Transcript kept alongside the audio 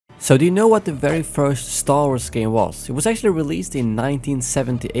So do you know what the very first Star Wars game was? It was actually released in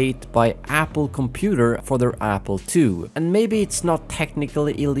 1978 by Apple Computer for their Apple II. And maybe it's not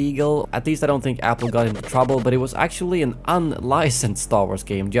technically illegal, at least I don't think Apple got into trouble, but it was actually an unlicensed Star Wars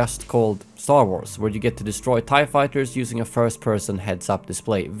game just called Star Wars, where you get to destroy TIE fighters using a first-person heads-up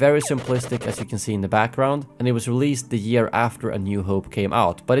display. Very simplistic, as you can see in the background, and it was released the year after A New Hope came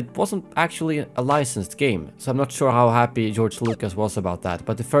out, but it wasn't actually a licensed game, so I'm not sure how happy George Lucas was about that.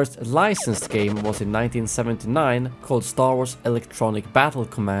 But the first licensed game was in 1979 called Star Wars Electronic Battle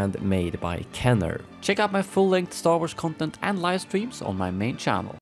Command, made by Kenner. Check out my full-length Star Wars content and live streams on my main channel.